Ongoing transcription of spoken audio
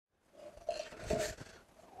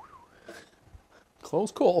close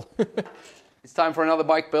call. It's time for another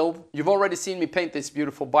bike build. You've already seen me paint this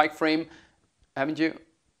beautiful bike frame, haven't you?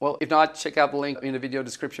 Well, if not, check out the link in the video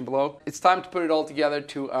description below. It's time to put it all together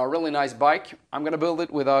to a really nice bike. I'm gonna build it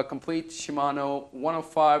with a complete Shimano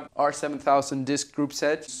 105 R7000 disc group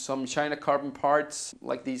set, some China carbon parts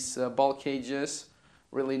like these ball cages,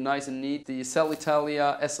 really nice and neat. The Selle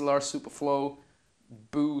Italia SLR Superflow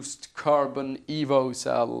Boost Carbon Evo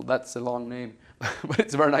saddle. That's a long name, but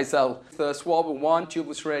it's a very nice saddle. The Schwalbe One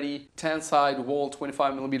tubeless ready 10-side wall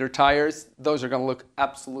 25mm tires. Those are gonna look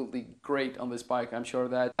absolutely great on this bike, I'm sure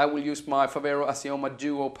of that. I will use my Favero Asioma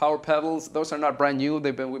Duo power pedals. Those are not brand new,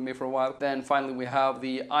 they've been with me for a while. Then finally we have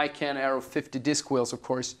the ICAN Aero 50 disc wheels, of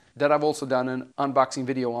course, that I've also done an unboxing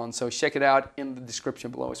video on, so check it out in the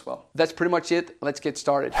description below as well. That's pretty much it. Let's get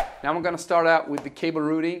started. Now I'm gonna start out with the cable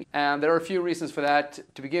routing, and there are a few reasons for that.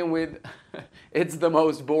 To begin with, it's the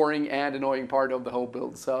most boring and annoying part of the whole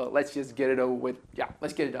build, so let's just get it over with. Yeah,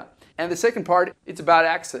 let's get it done. And the second part, it's about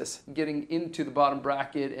access, getting into the bottom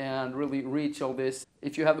bracket and really reach all this.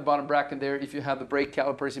 If you have the bottom bracket there, if you have the brake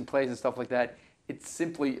calipers in place and stuff like that, it's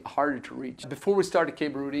simply harder to reach. Before we start the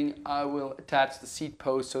cable routing, I will attach the seat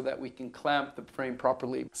post so that we can clamp the frame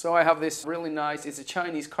properly. So I have this really nice, it's a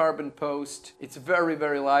Chinese carbon post. It's very,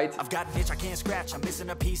 very light. I've got an itch I can't scratch, I'm missing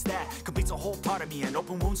a piece that completes a whole part of me, an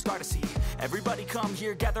open wound scar to see. Everybody come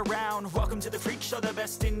here, gather round, welcome to the freak show, the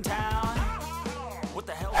best in town. What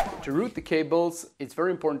the hell? To route the cables, it's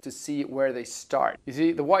very important to see where they start. You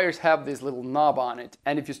see, the wires have this little knob on it,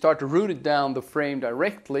 and if you start to route it down the frame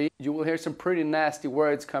directly, you will hear some pretty nasty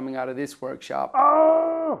words coming out of this workshop.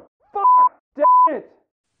 Oh, fuck, damn it!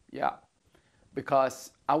 Yeah,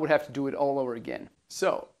 because I would have to do it all over again.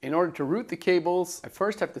 So, in order to route the cables, I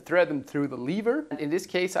first have to thread them through the lever. And in this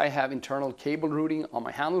case, I have internal cable routing on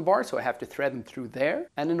my handlebar, so I have to thread them through there.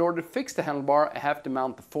 And in order to fix the handlebar, I have to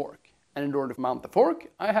mount the fork. And in order to mount the fork,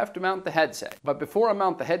 I have to mount the headset. But before I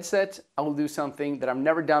mount the headset, I will do something that I've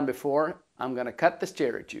never done before. I'm gonna cut the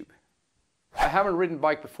stereo tube. I haven't ridden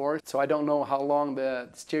bike before, so I don't know how long the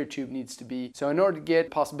stereo tube needs to be. So in order to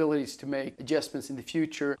get possibilities to make adjustments in the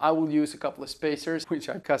future, I will use a couple of spacers, which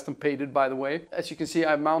I custom painted, by the way. As you can see,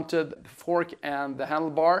 I mounted the fork and the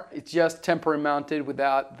handlebar. It's just temporary mounted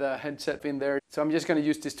without the headset in there. So I'm just gonna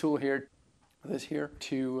use this tool here,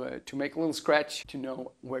 to make a little scratch to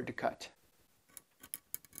know where to cut.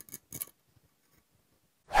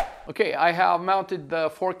 Okay, I have mounted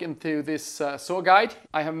the fork into this saw guide.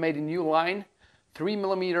 I have made a new line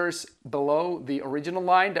 3mm below the original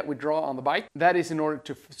line that we draw on the bike. That is in order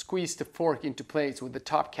to squeeze the fork into place with the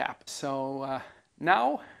top cap. So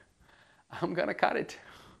now I'm gonna cut it.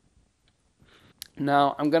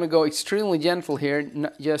 Now I'm gonna go extremely gentle here,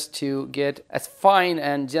 just to get as fine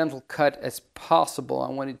and gentle cut as possible. I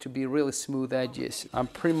want it to be really smooth edges. I'm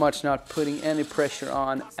pretty much not putting any pressure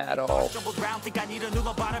on at all.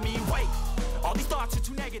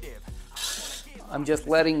 I'm just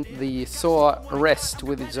letting the saw rest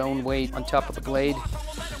with its own weight on top of the blade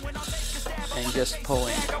and just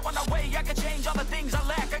pulling.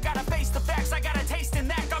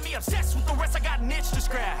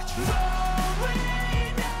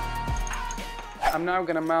 I'm now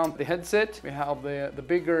going to mount the headset. We have the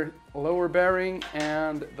bigger lower bearing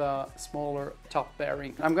and the smaller top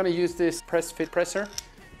bearing. I'm going to use this press fit presser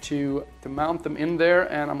to mount them in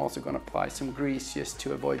there, and I'm also going to apply some grease just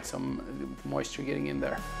to avoid some moisture getting in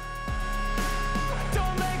there.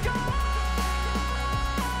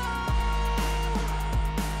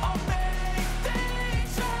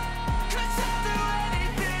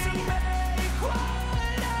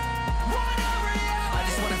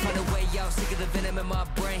 In my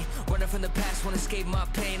brain, running from the past, wanna escape my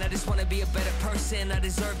pain. I just wanna be a better person, I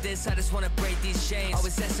deserve this, I just wanna break these chains.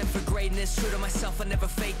 Always asking for greatness, true to myself, I never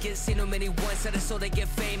fake it. Seen too many once that I so they get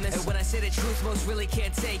famous. And when I say the truth, most really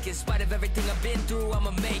can't take it. In spite of everything I've been through,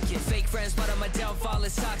 I'ma make it. Fake friends, but on my downfall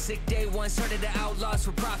is toxic. Day one, started the outlaws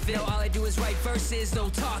for profit. Now all I do is write verses, no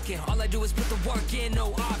talking. All I do is put the work in,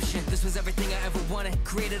 no option. This was everything I ever wanted.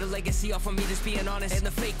 Created a legacy off of me, just being honest. And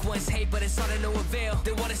the fake ones hate, but it's all to no avail.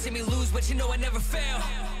 They wanna see me lose, but you know I never fail.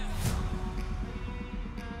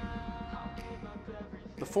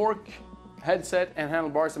 The fork, headset, and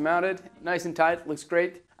handlebars are mounted. Nice and tight, looks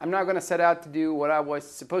great. I'm now gonna set out to do what I was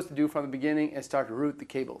supposed to do from the beginning and start to route the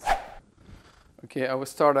cables. Okay, I will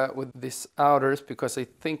start out with this outers because I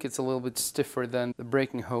think it's a little bit stiffer than the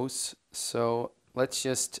braking hose. So let's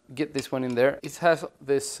just get this one in there. It has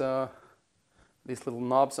this these little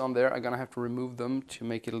knobs on there. I'm gonna have to remove them to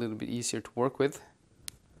make it a little bit easier to work with.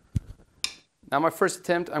 Now my first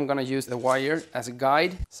attempt, I'm gonna use the wire as a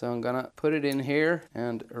guide. So I'm gonna put it in here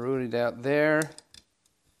and route it out there.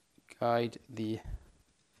 Guide the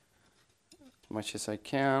much as I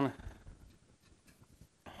can.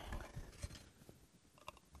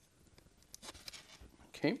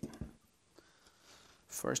 Okay.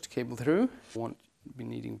 First cable through. Won't be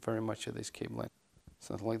needing very much of this cable length.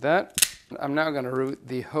 Something like that. I'm now going to route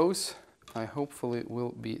the hose. I hopefully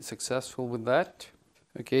will be successful with that.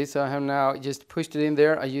 Okay, so I have now just pushed it in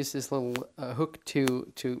there. I use this little hook to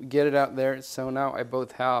get it out there. So now I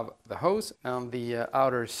both have the hose and the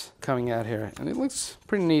outers coming out here. And it looks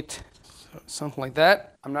pretty neat. So something like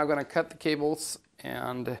that. I'm now going to cut the cables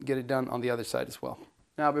and get it done on the other side as well.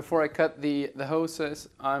 Now before I cut the hoses,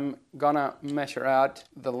 I'm gonna measure out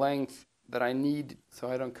the length that I need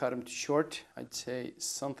so I don't cut them too short. I'd say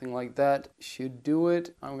something like that should do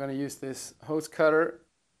it. I'm gonna use this hose cutter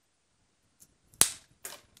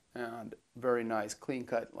and very nice clean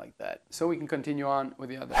cut like that. So we can continue on with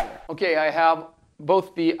the other layer. Okay, I have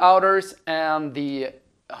both the outers and the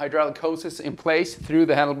hydraulic hoses in place through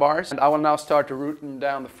the handlebars, and I will now start to route them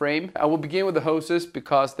down the frame. I will begin with the hoses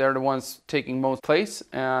because they're the ones taking most place,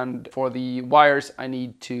 and for the wires I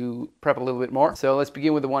need to prep a little bit more. So let's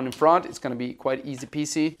begin with the one in front. It's going to be quite easy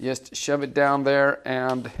peasy. Just shove it down there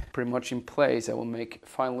and pretty much in place. I will make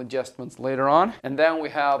final adjustments later on. And then we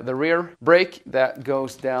have the rear brake that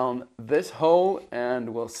goes down this hole,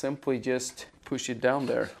 and we'll simply just push it down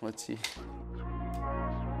there. Let's see.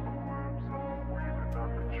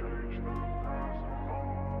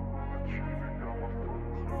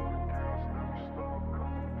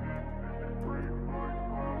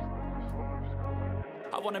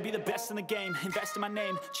 I wanna be the best in the game, invest in my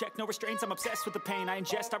name, check no restraints, I'm obsessed with the pain, I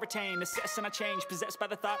ingest, I retain, assess and I change, possessed by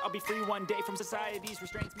the thought I'll be free one day from society's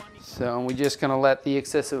restraints, money. So we're just gonna let the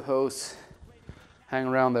excessive hose hang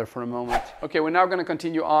around there for a moment. Okay, we're now gonna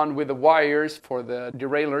continue on with the wires for the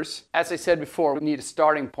derailleurs. As I said before, we need a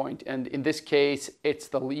starting point, and in this case, it's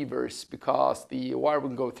the levers, because the wire will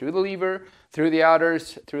go through the lever, through the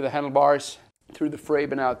outers, through the handlebars, through the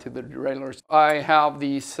frame and out to the derailleurs. I have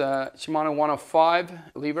these Shimano 105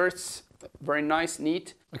 levers, very nice,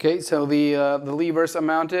 neat. Okay, so the levers are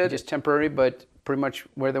mounted, just temporary, but pretty much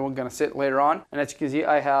where they were gonna sit later on. And as you can see,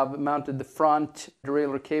 I have mounted the front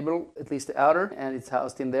derailleur cable, at least the outer, and it's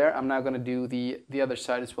housed in there. I'm now gonna do the other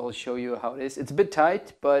side as well to show you how it is. It's a bit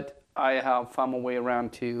tight, but I have found my way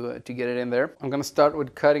around to get it in there. I'm gonna start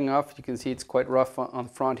with cutting off. You can see it's quite rough on the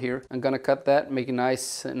front here. I'm gonna cut that, make a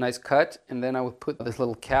nice cut, and then I will put this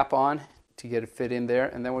little cap on to get it fit in there,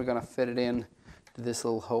 and then we're gonna fit it in to this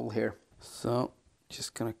little hole here. So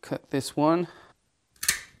just gonna cut this one.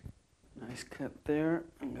 Nice cut there.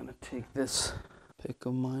 I'm gonna take this pick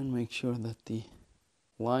of mine, make sure that the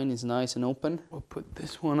line is nice and open. We'll put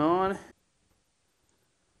this one on.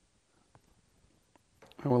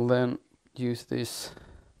 I will then use this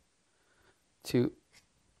to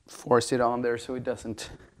force it on there so it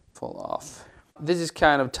doesn't fall off. This is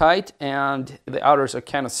kind of tight and the outers are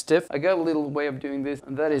kind of stiff. I got a little way of doing this,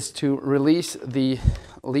 and that is to release the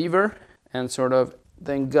lever and sort of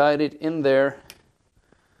then guide it in there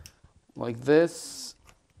like this,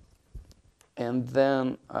 and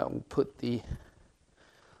then I will put the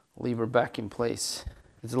lever back in place.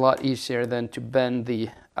 It's a lot easier than to bend the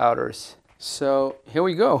outers. So here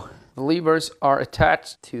we go. The levers are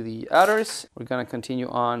attached to the outers. We're gonna continue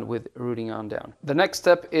on with routing on down. The next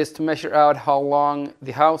step is to measure out how long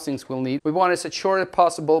the housings will need. We want it as short as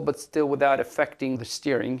possible, but still without affecting the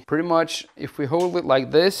steering. Pretty much, if we hold it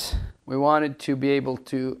like this, we want it to be able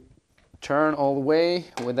to turn all the way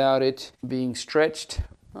without it being stretched.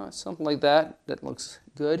 Something like that. That looks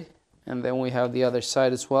good. And then we have the other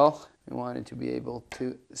side as well. We want it to be able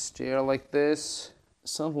to steer like this.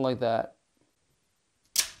 Something like that.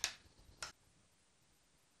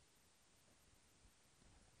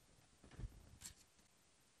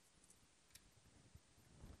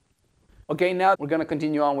 Okay, now we're gonna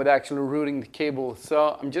continue on with actually routing the cable.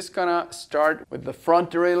 So I'm just gonna start with the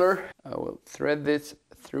front derailleur. I will thread this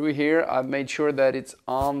through here. I've made sure that it's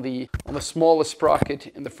on the smallest sprocket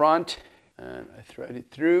in the front, and I thread it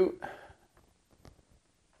through.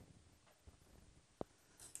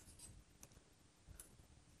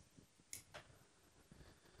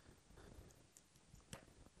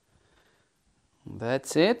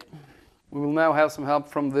 That's it. We will now have some help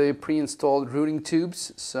from the pre-installed routing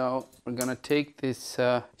tubes. So we're gonna take this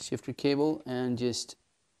shifter cable and just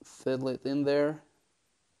fiddle it in there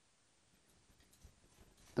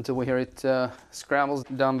until we hear it scrambles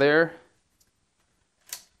down there.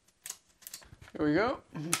 Here we go.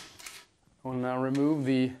 We'll now remove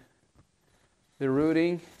the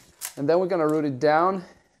routing, and then we're gonna route it down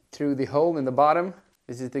through the hole in the bottom.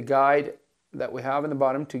 This is the guide that we have in the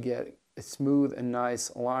bottom to get a smooth and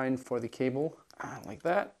nice line for the cable, like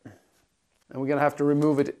that. And we're gonna have to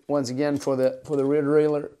remove it once again for the rear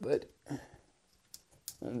derailleur, but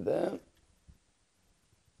and then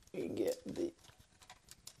you get the,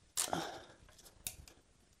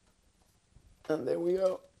 and there we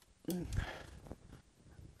go.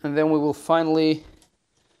 And then we will finally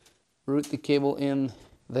route the cable in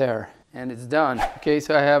there, and it's done. Okay,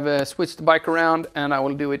 so I have switched the bike around, and I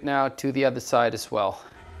will do it now to the other side as well.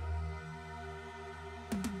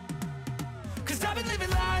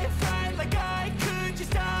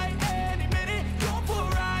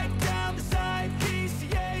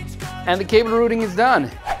 And the cable routing is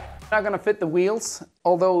done. I'm not gonna fit the wheels,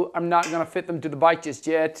 although I'm not gonna fit them to the bike just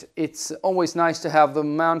yet. It's always nice to have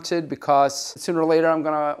them mounted because sooner or later I'm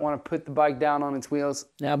gonna wanna put the bike down on its wheels.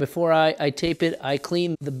 Now before I tape it, I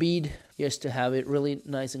clean the bead just to have it really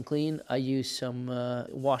nice and clean. I use some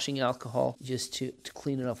washing alcohol just to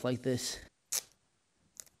clean it off like this.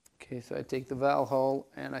 Okay, so I take the valve hole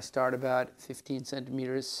and I start about 15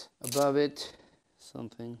 centimeters above it,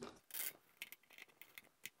 something.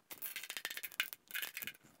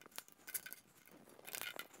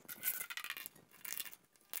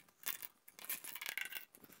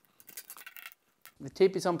 The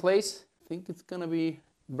tape is on place. I think it's gonna be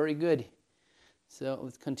very good. So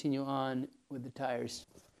let's continue on with the tires.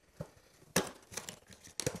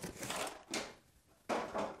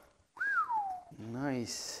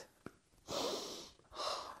 Nice.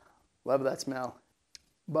 Love that smell.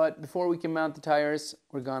 But before we can mount the tires,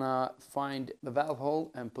 we're gonna find the valve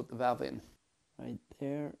hole and put the valve in. Right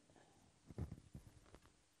there.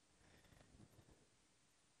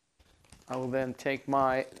 I will then take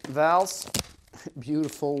my valves.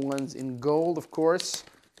 Beautiful ones in gold, of course.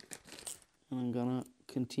 And I'm gonna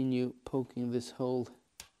continue poking this hole.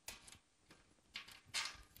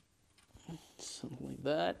 Something like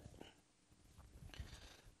that.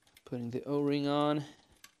 Putting the O-ring on,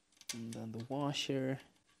 and then the washer.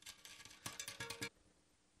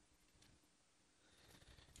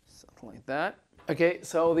 Something like that. Okay,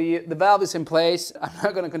 so the valve is in place. I'm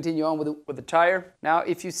not going to continue on with the tire. Now,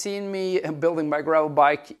 if you've seen me building my gravel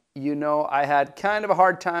bike, you know I had kind of a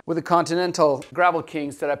hard time with the Continental Gravel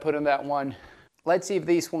Kings that I put in that one. Let's see if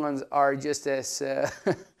these ones are just as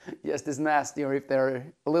just as nasty, or if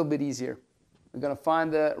they're a little bit easier. We're going to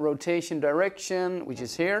find the rotation direction, which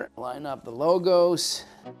is here. Line up the logos.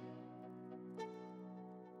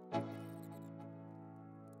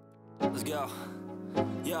 Let's go.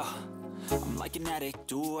 Yeah. I'm like an addict,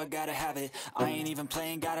 do I gotta have it. I ain't even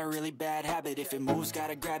playing, got a really bad habit. If it moves,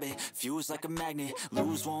 gotta grab it, fuse like a magnet.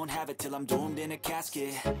 Lose, won't have it till I'm doomed in a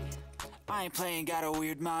casket. I ain't playing, got a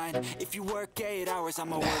weird mind. If you work 8 hours,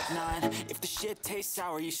 I'ma work 9. If the shit tastes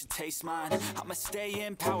sour, you should taste mine. I'ma stay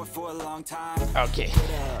in power for a long time. Okay.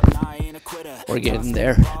 I ain't a quitter. We're getting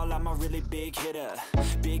there. I'm a really big hitter.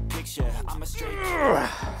 Big picture, I'm a straight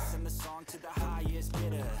send the song to the highest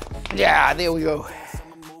bidder. Yeah, there we go.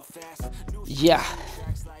 Yeah,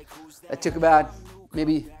 that took about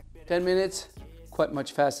maybe 10 minutes, quite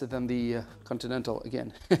much faster than the Continental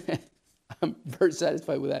again. I'm very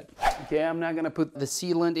satisfied with that. Okay, I'm now gonna put the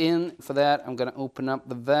sealant in. For that, I'm gonna open up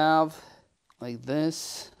the valve like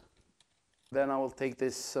this. Then I will take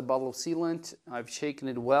this bottle of sealant. I've shaken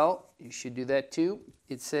it well. You should do that too.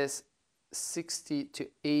 It says 60 to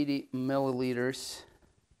 80 milliliters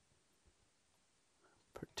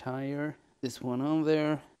per tire. This one on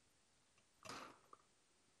there.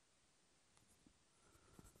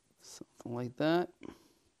 Something like that.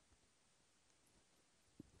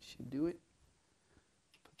 Should do it.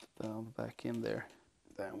 Put the valve back in there.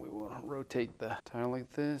 Then we will rotate the tire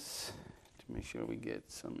like this to make sure we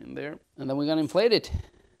get some in there. And then we're gonna inflate it.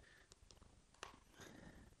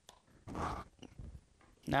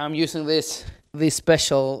 Now I'm using this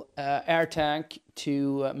special air tank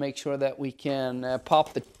to make sure that we can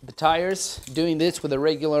pop the tires. Doing this with a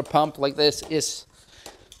regular pump like this is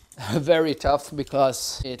very tough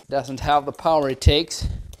because it doesn't have the power it takes.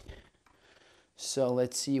 So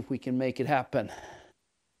let's see if we can make it happen.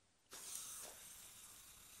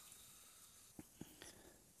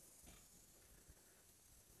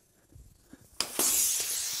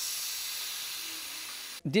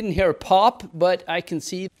 Didn't hear a pop, but I can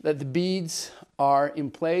see that the beads are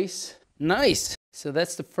in place. Nice! So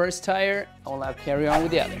that's the first tire. I'll now carry on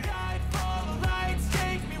with the other.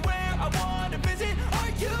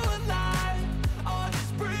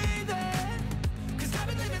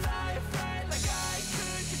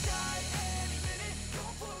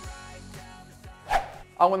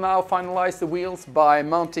 I will now finalize the wheels by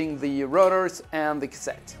mounting the rotors and the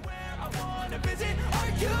cassette.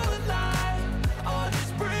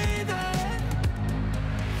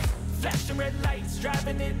 Flashing red lights,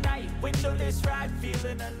 driving at night, windowless ride,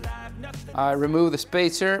 feeling alive. Nothing. I remove the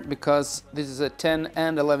spacer because this is a 10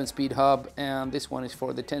 and 11 speed hub, and this one is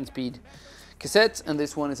for the 10 speed cassettes, and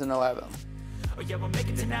this one is an 11. Oh yeah, we'll make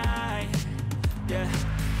it tonight. Yeah.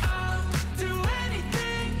 I'll do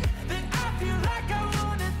anything that I feel like I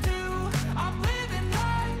wanna do. I'm living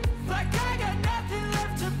life like I got nothing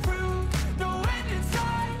left to prove. No end in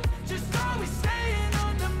sight, just always staying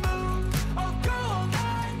on the move. I'll go all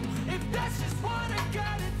night if that's just what I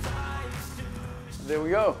got it tied to. There we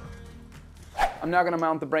go. I'm now going to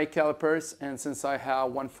mount the brake calipers, and since I have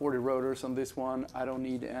 140 rotors on this one, I don't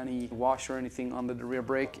need any wash or anything under the rear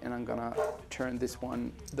brake, and I'm going to turn this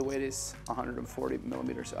one the way it is, 140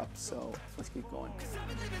 millimeters up. So let's keep going.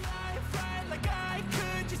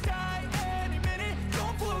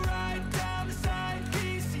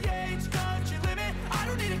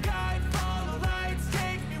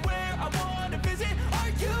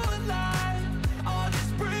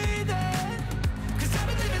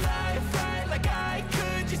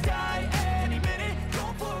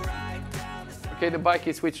 Okay, the bike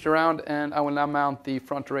is switched around, and I will now mount the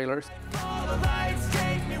front derailleurs.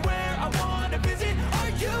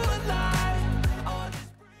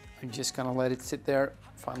 I'm just gonna let it sit there.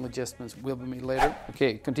 Final adjustments will be made later.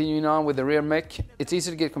 Okay, continuing on with the rear mech. It's easy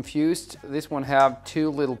to get confused. This one have two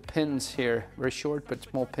little pins here, very short but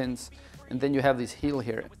small pins. And then you have this heel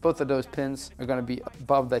here. Both of those pins are gonna be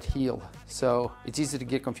above that heel. So it's easy to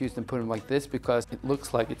get confused and put them like this because it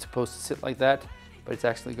looks like it's supposed to sit like that, but it's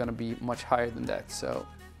actually gonna be much higher than that. So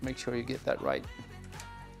make sure you get that right.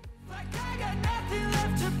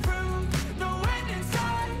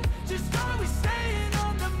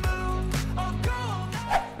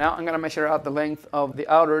 Now I'm gonna measure out the length of the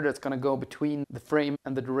outer that's gonna go between the frame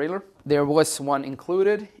and the derailleur. There was one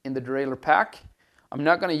included in the derailleur pack. I'm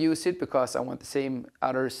not gonna use it because I want the same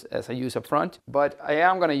outers as I use up front, but I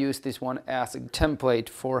am gonna use this one as a template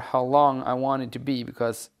for how long I want it to be,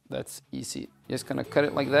 because that's easy. Just gonna cut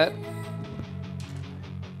it like that.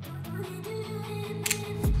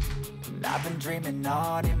 I've been dreaming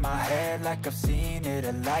on in my head like I've seen it.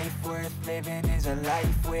 A life worth living is a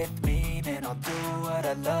life with meaning. I'll do what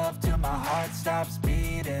I love till my heart stops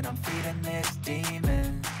beating. I'm feeding this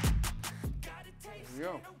demon. There we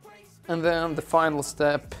go. And then the final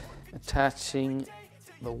step, attaching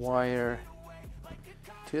the wire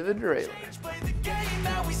to the derailleur. Play the game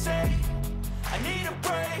that we say. I need a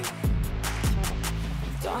break.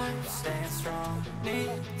 I'm staying strong, need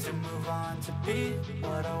to move on to be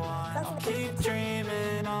what I want. I'll keep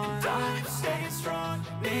dreaming on. I'm staying strong,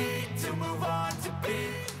 need to move on to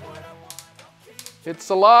be what I want. It's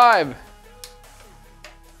alive!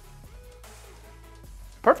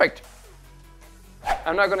 Perfect!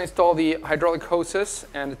 I'm now going to install the hydraulic hoses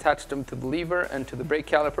and attach them to the lever and to the brake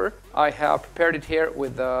caliper. I have prepared it here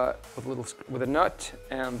with a nut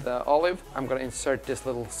and the olive. I'm going to insert this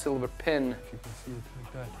little silver pin, if you can see it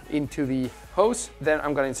like that, into the hose. Then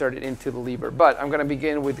I'm going to insert it into the lever. But I'm going to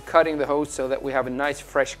begin with cutting the hose so that we have a nice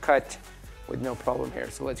fresh cut with no problem here.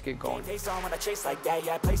 So let's get going. Pace on when I chase like that,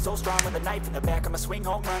 yeah, I play so strong with a knife in the back. I'ma swing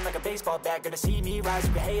home run like a baseball bat. Gonna see me rise,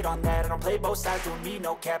 you can hate on that. I don't play both sides, doing me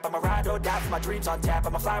no cap. I'ma ride or die for my dreams on tap.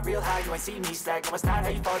 I'ma fly real high, you ain't see me slack. No, it's not how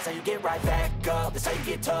you fall, it's how you get right back up. That's how you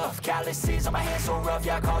get tough. Calluses on my hands so rough,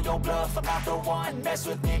 yeah, I call your bluff. I'm not the one, mess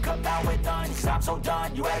with me and come out with none. Cause I'm so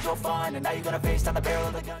done, you had your fun, and now you're gonna face down the barrel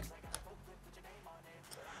of the gun.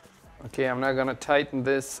 Okay, I'm now gonna tighten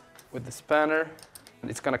this with the spanner.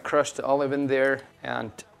 It's gonna crush the olive in there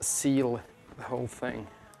and seal the whole thing.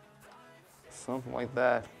 Something like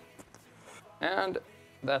that. And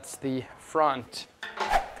that's the front.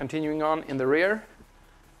 Continuing on in the rear.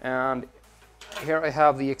 And here I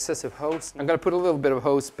have the excessive hose. I'm gonna put a little bit of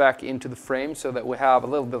hose back into the frame so that we have a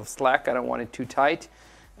little bit of slack. I don't want it too tight.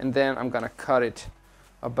 And then I'm gonna cut it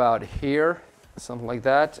about here, something like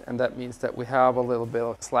that. And that means that we have a little bit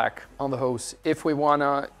of slack on the hose. If we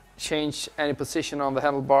wanna change any position on the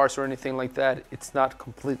handlebars or anything like that, it's not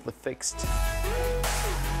completely fixed.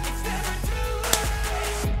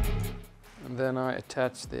 And then I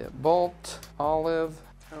attach the bolt, olive,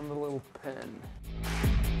 and the little pin.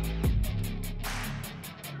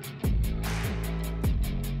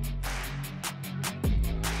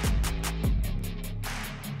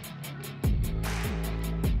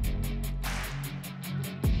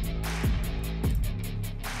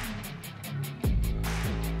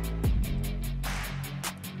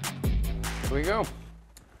 Here we go.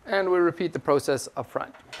 And we repeat the process up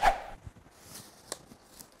front.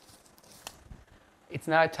 It's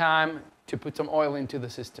now time to put some oil into the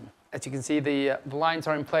system. As you can see, the lines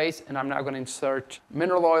are in place, and I'm now going to insert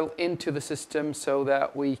mineral oil into the system so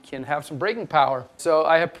that we can have some braking power. So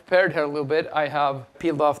I have prepared here a little bit. I have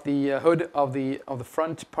peeled off the hood of the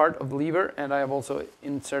front part of the lever, and I have also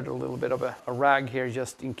inserted a little bit of a rag here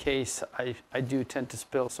just in case I do tend to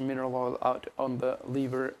spill some mineral oil out on the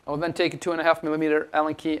lever. I'll then take a 2.5mm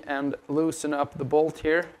Allen key and loosen up the bolt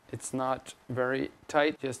here. It's not very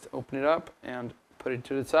tight. Just open it up and put it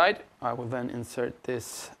to the side. I will then insert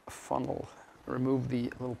this funnel, remove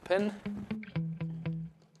the little pin.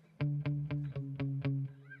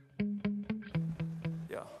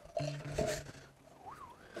 Yeah.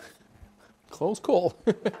 Close call.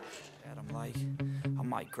 And I'm like, I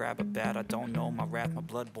might grab a bat, I don't know, my wrath, my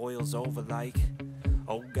blood boils over like,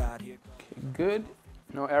 oh God, here. Okay, good.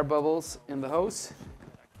 No air bubbles in the hose.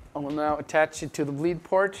 I will now attach it to the bleed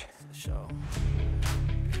port. Show.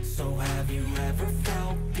 So have you ever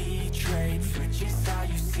felt betrayed? Switches how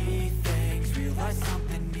you see things, realize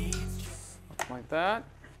something needs. Like that.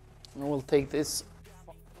 And we'll take this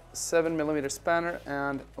 7mm spanner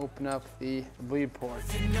and open up the bleed port.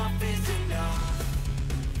 Enough is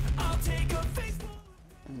enough. I'll take a face.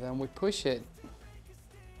 And then we push it.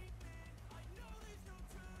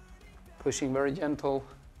 Pushing very gentle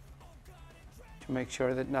to make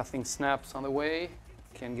sure that nothing snaps on the way.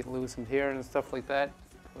 Can get loosened here and stuff like that.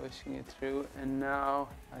 Pushing it through, and now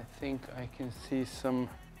I think I can see some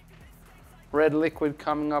red liquid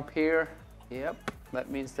coming up here. Yep, that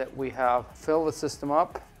means that we have filled the system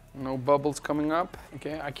up. No bubbles coming up.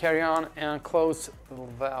 Okay, I carry on and close the little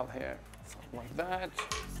valve here. Something like that.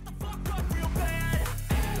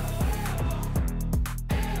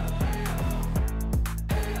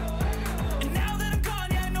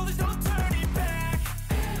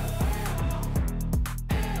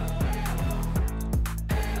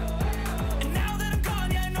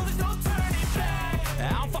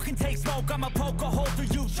 I'ma poke a hole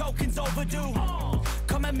through you, choking's overdue.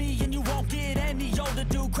 Come at me and you won't get any older,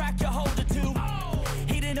 dude. Crack your holder too.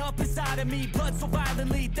 Heating up inside of me, blood so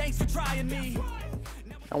violently. Thanks for trying me.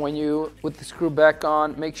 And when you put the screw back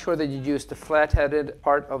on, make sure that you use the flat-headed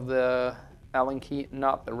part of the Allen key,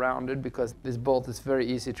 not the rounded, because this bolt is very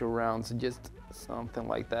easy to round. So just something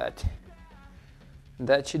like that.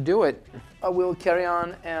 That should do it. I will carry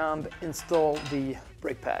on and install the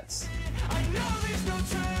brake pads. I know there's no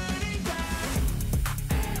turning back.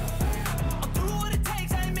 I'll do what it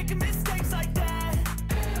takes, I ain't making mistakes like that.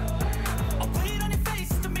 I'll bleed on your face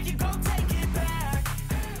to make you go take it back.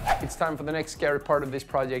 It's time for the next scary part of this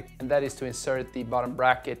project, and that is to insert the bottom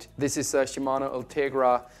bracket. This is a Shimano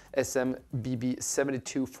Ultegra SMBB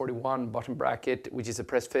 7241 bottom bracket, which is a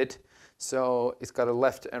press fit. So it's got a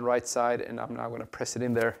left and right side, and I'm now going to press it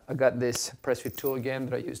in there. I got this press fit tool again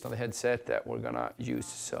that I used on the headset that we're going to use,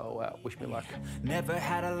 so wish me luck. Never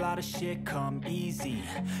had a lot of shit come easy.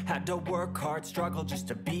 Had to work hard, struggle just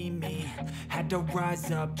to be me. Had to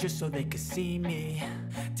rise up just so they could see me.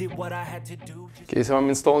 Did what I had to do. Okay, so I'm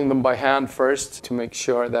installing them by hand first to make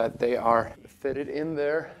sure that they are fitted in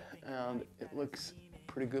there, and it looks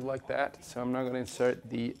pretty good like that. So I'm now going to insert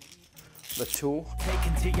the tool. Take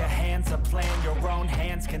into your hands a plan, your own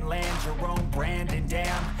hands can land your own brand, and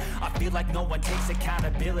damn, I feel like no one takes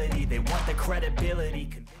accountability, they want the credibility.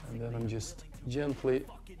 And then I'm just gently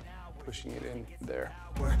pushing it in there.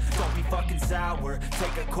 Don't be fucking sour,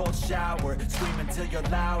 take a cold shower, scream until you're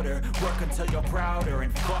louder, work until you're prouder,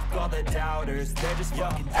 and fuck all the doubters, they're just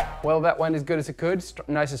fucking doubters. Well, that went as good as it could,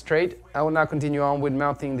 nice and straight. I will now continue on with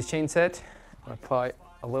mounting the chain set. I'll apply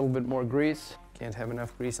a little bit more grease. Can't have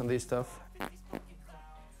enough grease on this stuff.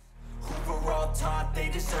 Who were all taught they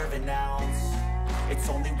deserve an ounce. It's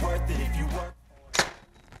only worth it if you work.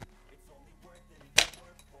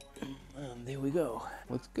 And there we go.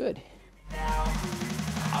 Looks good. Now,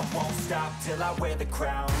 I won't stop till I wear the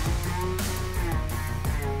crown.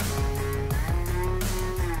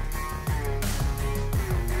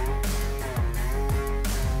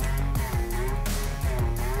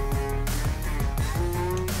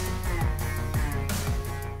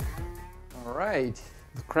 All right,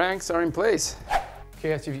 the cranks are in place.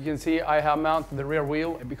 Okay, as you can see, I have mounted the rear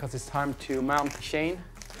wheel because it's time to mount the chain.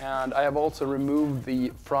 And I have also removed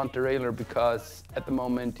the front derailleur because at the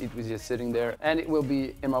moment it was just sitting there and it will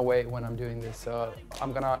be in my way when I'm doing this. So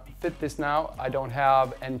I'm gonna fit this now. I don't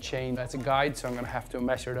have any chain as a guide, so I'm gonna have to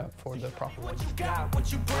measure it up for the proper weight. What you got,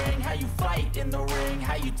 what you bring, how you fight in the ring,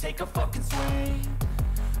 how you take a fucking swing.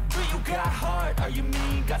 Do you got heart, are you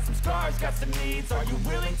mean? Got some scars, got some needs, are you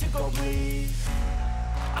willing to go bleed?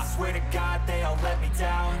 I swear to God they all let me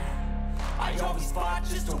down. I always fought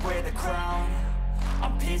just to wear the crown.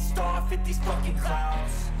 I'm pissed off at these fucking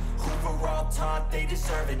clowns. who were all taught they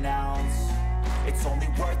deserve an ounce. It's only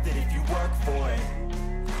worth it if you work for it.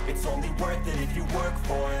 It's only worth it if you work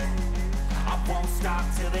for it. I won't stop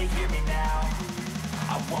till they hear me now.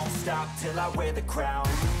 I won't stop till I wear the crown.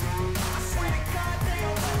 I swear to God they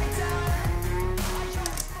don't let me down.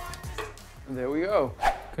 And there we go.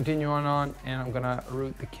 Continue on, and I'm gonna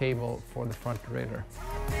route the cable for the front radar.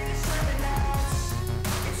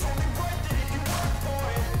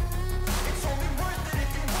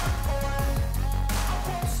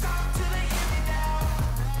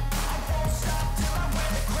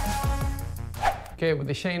 Okay, with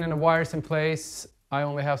the chain and the wires in place, I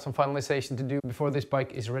only have some finalization to do before this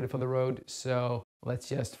bike is ready for the road, so let's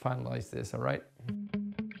just finalize this, all right?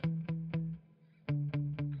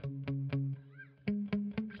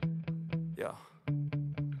 Yeah.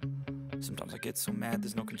 Sometimes I get so mad,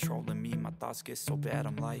 there's no controlling me. My thoughts get so bad,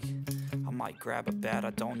 I'm like, I might grab a bat,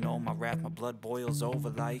 I don't know. My wrath, my blood boils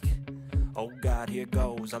over like, oh God, here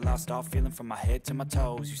goes. I lost all feeling from my head to my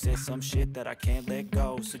toes. You said some shit that I can't let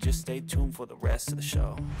go, so just stay tuned for the rest of the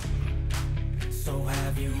show. So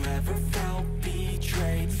have you ever felt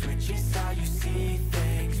betrayed? Switches how you see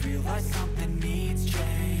things, realize something needs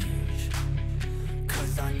change.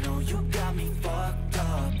 Cause I know you got me fucked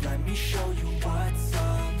up, let me show you what's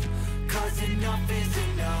up. Cause enough is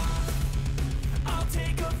enough. I'll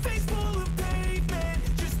take a face full of pavement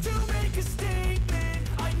just to make a statement.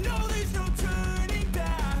 I know there's no turning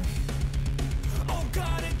back. Oh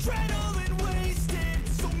God, adrenaline wasted,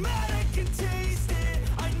 so mad I can taste it.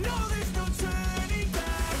 I know there's no turning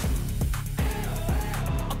back.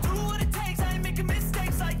 I'll do what it takes, I ain't making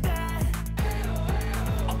mistakes like that.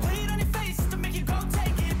 I'll play it on your face to make you go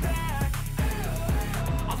take it back.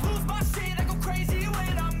 I'll lose my shit, I go crazy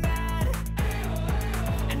when I'm mad.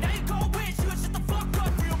 And now you go wish you would shut the fuck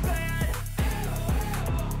up real bad.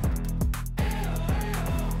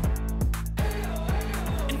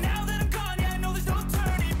 And now that I'm gone, yeah, I know there's no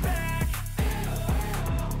turning back.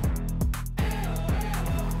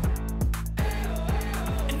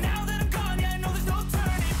 And now that I'm gone, yeah, I know there's no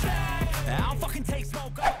turning back. I'll fucking take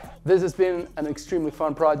smoke up. This has been an extremely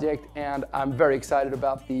fun project and I'm very excited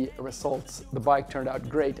about the results. The bike turned out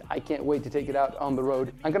great. I can't wait to take it out on the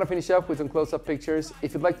road. I'm gonna finish up with some close-up pictures.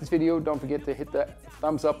 If you like this video, don't forget to hit the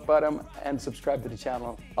thumbs up button and subscribe to the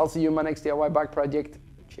channel. I'll see you in my next DIY bike project.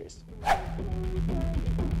 Cheers.